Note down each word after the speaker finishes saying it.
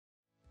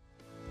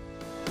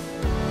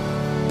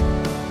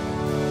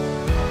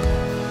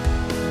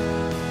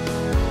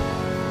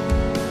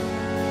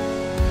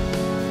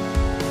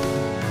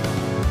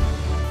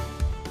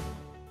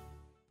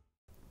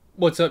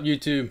What's up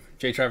YouTube?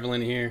 Jay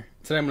Trevelyan here.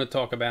 Today I'm going to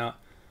talk about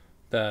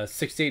the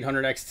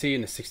 6800 XT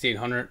and the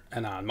 6800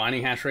 and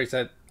mining hash rates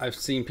that I've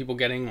seen people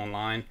getting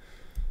online.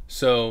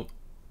 So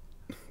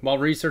while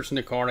researching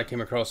the card, I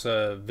came across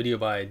a video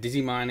by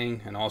Dizzy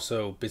Mining and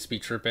also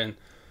Bitspeed Trippin',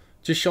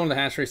 just showing the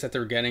hash rates that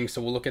they're getting.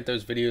 So we'll look at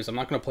those videos. I'm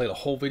not going to play the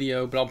whole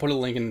video, but I'll put a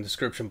link in the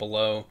description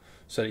below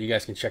so that you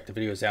guys can check the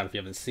videos out if you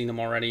haven't seen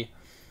them already.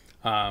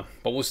 But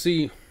we'll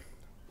see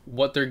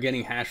what they're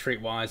getting hash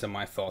rate wise and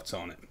my thoughts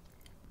on it.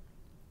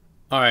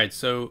 Alright,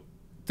 so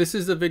this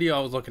is the video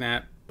I was looking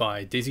at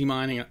by Dizzy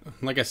Mining.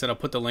 Like I said, I'll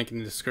put the link in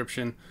the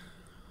description.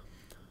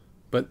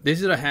 But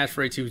these are the hash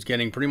rates he was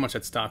getting pretty much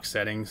at stock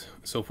settings.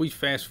 So if we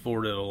fast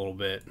forward it a little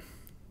bit,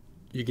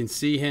 you can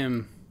see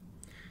him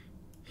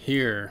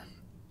here.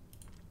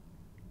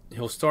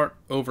 He'll start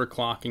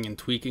overclocking and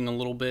tweaking a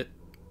little bit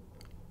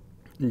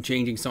and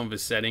changing some of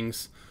his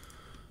settings.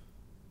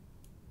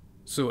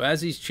 So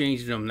as he's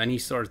changing them, then he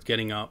starts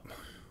getting up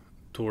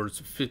towards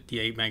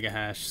 58 mega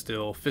hash,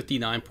 still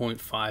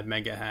 59.5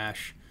 mega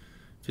hash,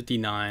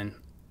 59.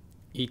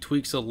 He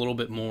tweaks a little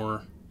bit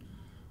more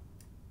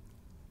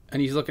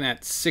and he's looking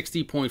at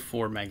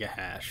 60.4 mega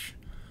hash.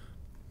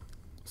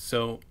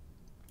 So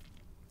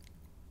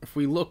if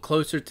we look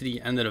closer to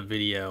the end of the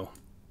video,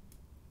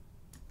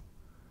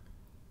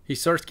 he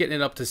starts getting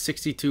it up to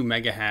 62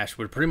 mega hash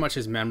with pretty much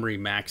his memory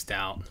maxed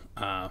out.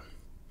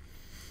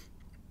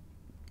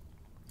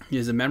 He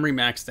has a memory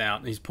maxed out,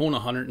 and he's pulling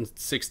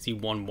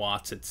 161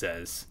 watts, it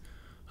says,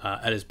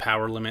 at his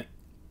power limit.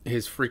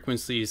 His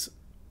frequency is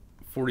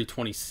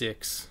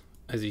 4026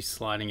 as he's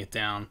sliding it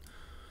down,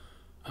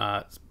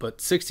 but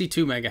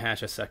 62 mega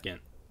hash a second.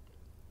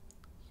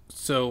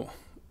 So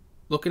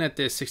looking at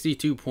this,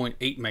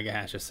 62.8 mega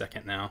hash a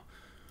second now.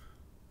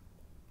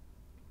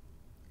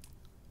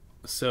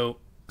 So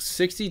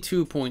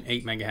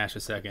 62.8 mega hash a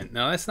second.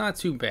 Now that's not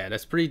too bad.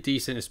 That's pretty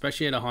decent,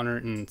 especially at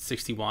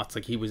 160 watts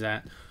like he was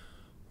at.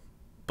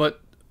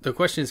 But the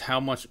question is, how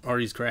much are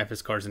these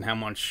graphics cards and how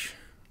much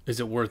is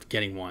it worth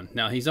getting one?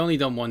 Now, he's only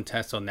done one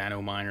test on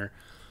Nano Miner,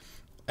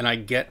 and I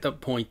get the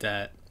point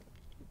that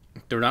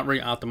they're not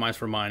really optimized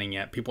for mining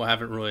yet. People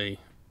haven't really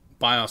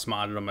BIOS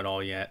modded them at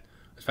all yet.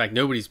 In fact,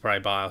 nobody's probably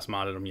BIOS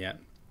modded them yet.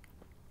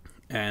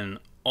 And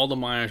all the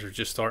miners are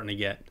just starting to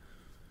get,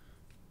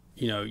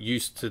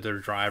 used to their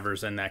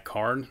drivers and that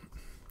card.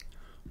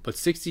 But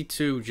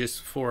 62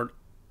 just for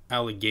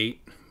out of the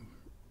gate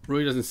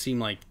really doesn't seem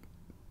like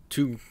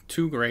too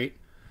great.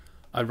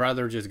 I'd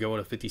rather just go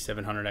with a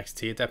 5700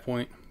 XT at that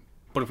point.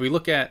 But if we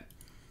look at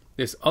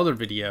this other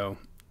video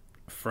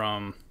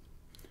from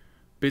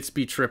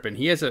Bitspeed Trippin',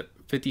 he has a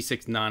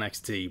 56 non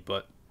XT,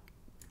 but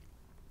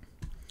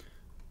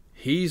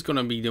he's going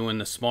to be doing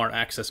the smart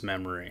access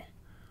memory.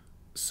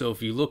 So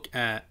if you look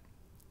at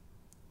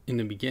in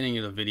the beginning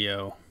of the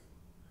video,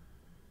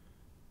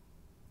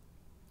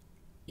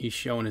 he's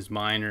showing his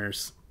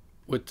miners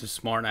with the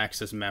smart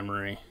access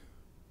memory.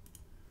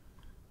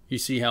 You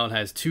see how it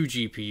has two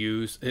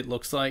GPUs, it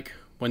looks like,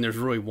 when there's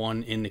really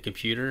one in the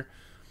computer.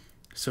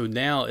 So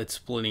now it's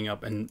splitting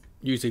up and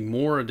using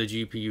more of the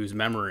GPU's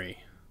memory.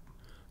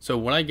 So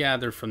what I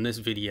gathered from this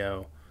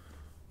video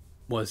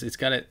was it's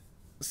got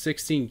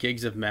 16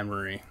 gigs of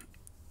memory.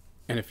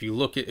 And if you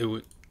look at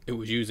it, it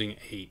was using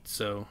 8.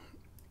 So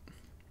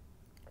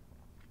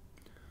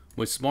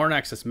with smart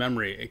access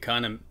memory, it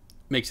kind of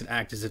makes it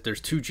act as if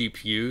there's two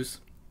GPUs.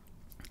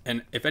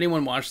 And if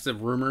anyone watched the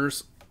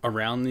rumors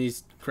around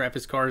these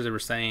graphics cards, they were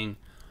saying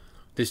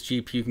this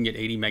GPU can get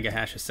 80 mega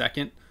hash a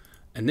second,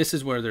 and this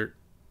is where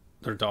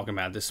they're talking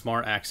about this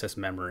smart access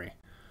memory.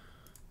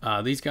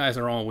 These guys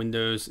are on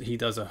Windows. He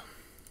does a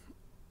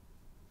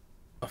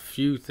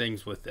few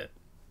things with it.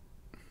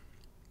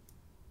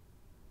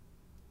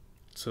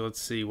 So let's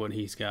see what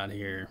he's got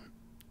here.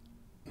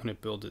 I'm gonna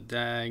build a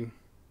DAG.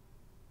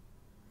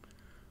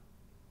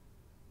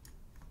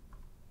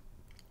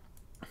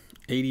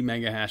 $80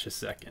 mega hash a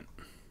second.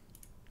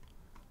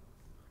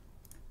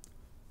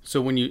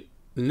 So and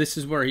this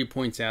is where he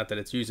points out that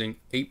it's using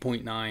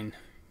 8.9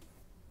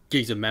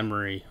 gigs of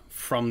memory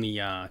from the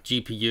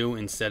GPU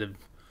instead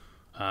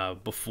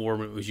of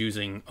before it was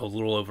using a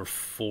little over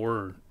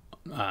 4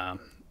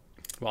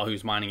 while he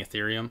was mining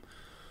Ethereum.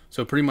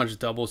 So it pretty much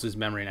doubles his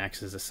memory and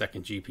acts as a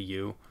second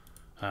GPU.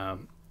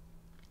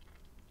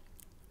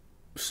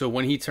 So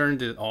when he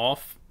turned it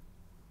off,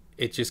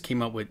 it just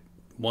came up with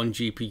one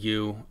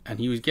GPU, and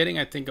he was getting,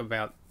 I think,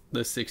 about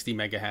the 60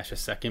 mega hash a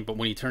second, but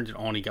when he turned it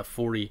on, he got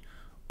 40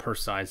 per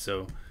side,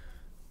 so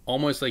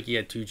almost like he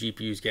had two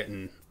GPUs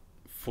getting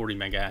 40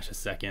 mega hash a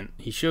second.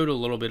 He showed a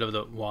little bit of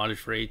the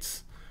wattage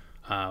rates,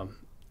 so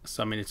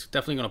I mean it's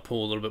definitely going to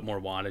pull a little bit more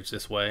wattage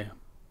this way,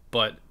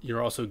 but you're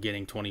also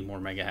getting 20 more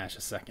mega hash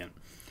a second.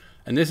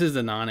 And this is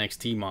the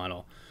non-XT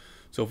model,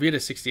 so if we had a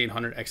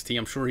 6800 XT,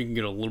 I'm sure he can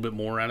get a little bit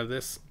more out of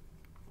this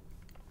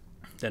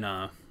than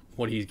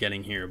what he's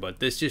getting here. But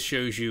this just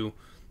shows you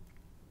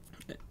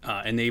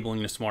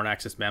enabling the smart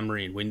access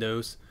memory in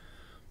Windows.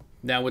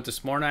 Now with the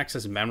smart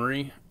access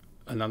memory,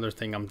 another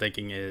thing I'm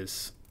thinking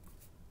is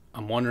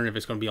I'm wondering if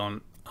it's going to be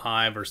on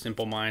Hive or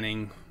Simple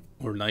Mining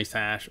or nice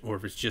hash, or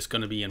if it's just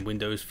going to be in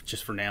Windows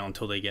just for now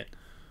until they get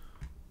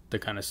the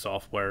kind of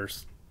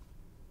softwares.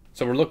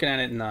 So we're looking at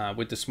it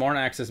with the smart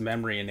access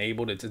memory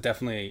enabled. It's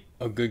definitely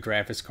a good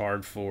graphics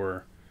card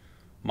for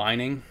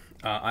mining.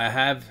 I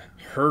have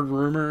heard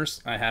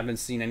rumors. I haven't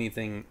seen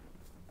anything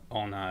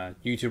on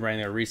YouTube or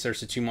anything or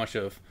researched it too much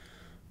of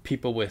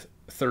people with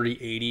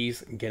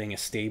 3080s getting a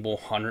stable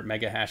 100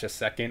 mega hash a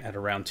second at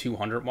around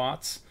 200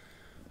 watts.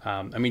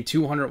 I mean,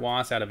 200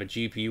 watts out of a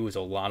GPU is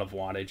a lot of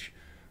wattage.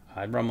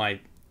 I run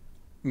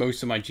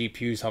most of my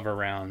GPUs hover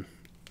around,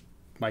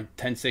 my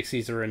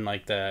 1060s are in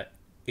like the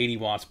 80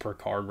 watts per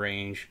card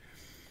range.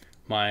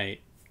 My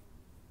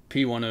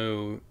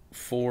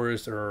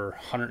P104s are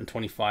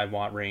 125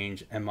 watt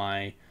range, and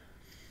my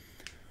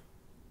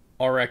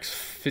RX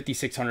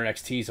 5600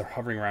 XTs are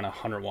hovering around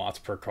 100 watts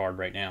per card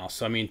right now.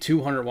 So I mean,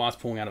 200 watts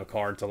pulling out of a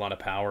card is a lot of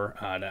power.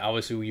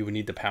 Obviously, you would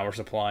need the power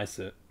supplies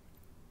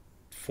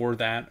for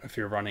that if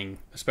you're running,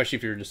 especially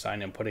if you're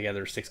deciding to put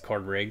together a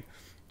 6-card rig.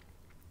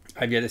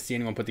 I've yet to see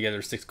anyone put together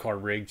a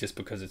 6-card rig just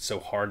because it's so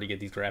hard to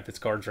get these graphics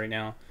cards right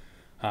now.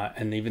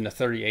 And even the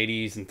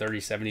 3080s and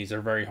 3070s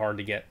are very hard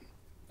to get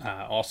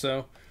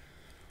also.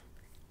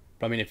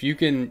 But I mean, if you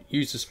can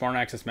use the smart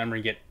access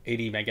memory, get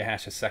 80 mega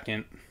hash a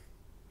second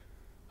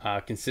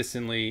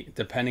consistently,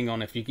 depending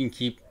on if you can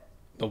keep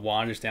the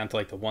wattage down to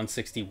like the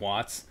 160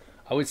 watts,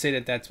 I would say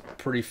that that's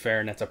pretty fair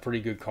and that's a pretty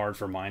good card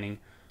for mining.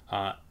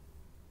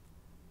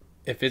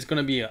 If it's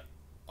going to be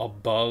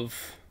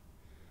above,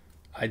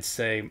 I'd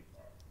say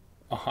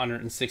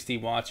 160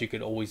 watts, you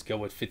could always go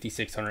with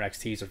 5600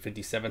 XTs or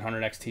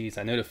 5700 XTs.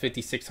 I know the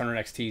 5600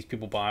 XTs,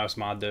 people BIOS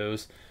mod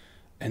those,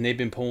 and they've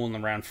been pulling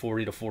around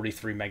 40 to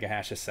 43 mega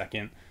hash a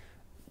second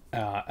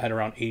at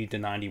around 80 to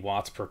 90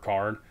 watts per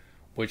card,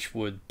 which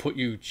would put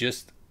you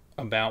just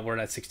about where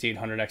that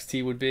 6800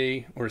 XT would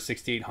be, or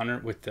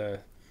 6800 with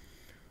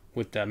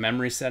the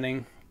memory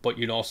setting. But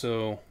you'd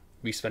also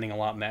be spending a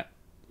lot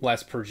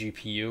less per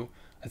GPU.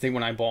 I think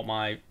when I bought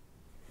my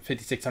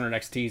 5600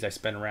 XTs, I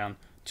spent around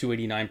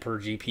 $289 per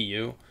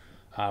GPU.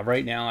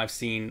 Right now, I've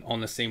seen on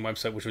the same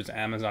website, which was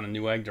Amazon and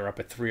Newegg, they're up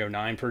at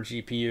 $309 per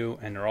GPU,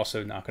 and they're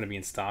also not going to be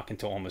in stock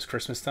until almost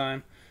Christmas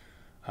time.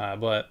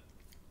 But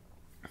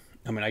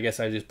I mean, I guess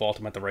I just bought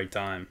them at the right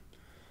time.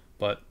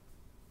 But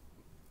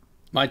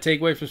my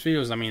takeaway from this video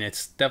is, I mean,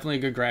 it's definitely a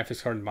good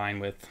graphics card to mine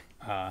with.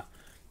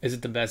 Is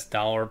it the best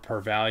dollar per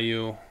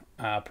value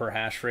per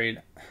hash rate?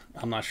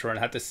 I'm not sure. I'd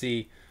have to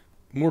see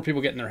more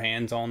people getting their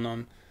hands on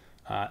them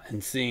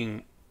and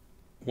seeing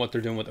what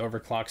they're doing with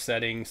overclock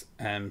settings,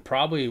 and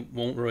probably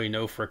won't really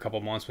know for a couple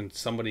months when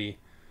somebody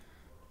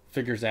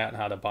figures out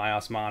how to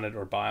BIOS mod it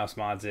or BIOS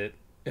mods it,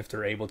 if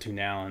they're able to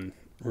now, and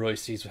really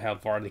sees how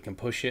far they can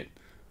push it.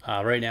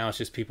 Right now it's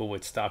just people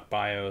with stock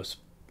BIOS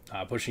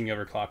pushing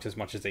overclocks as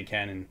much as they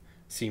can and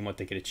seeing what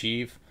they could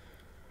achieve.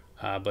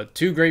 But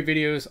two great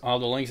videos, all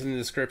the links in the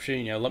description.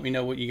 You know, let me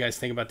know what you guys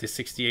think about the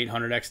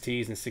 6800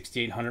 XTs and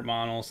 6800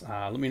 models.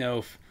 Let me know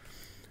if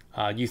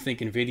you think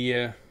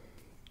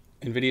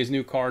NVIDIA's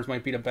new cards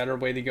might be the better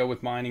way to go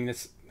with mining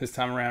this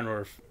time around,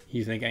 or if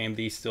you think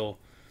AMD still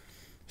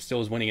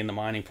is winning in the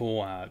mining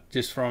pool.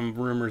 Just from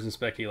rumors and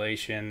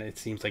speculation, it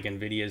seems like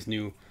NVIDIA's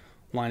new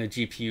line of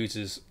GPUs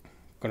is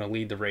going to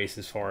lead the race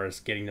as far as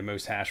getting the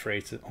most hash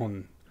rates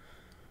on,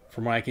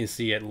 from what I can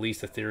see, at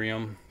least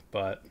Ethereum.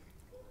 But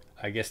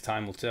I guess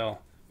time will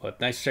tell. But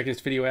thanks for checking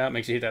this video out.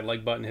 Make sure you hit that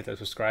like button, hit that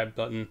subscribe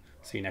button.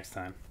 See you next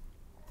time.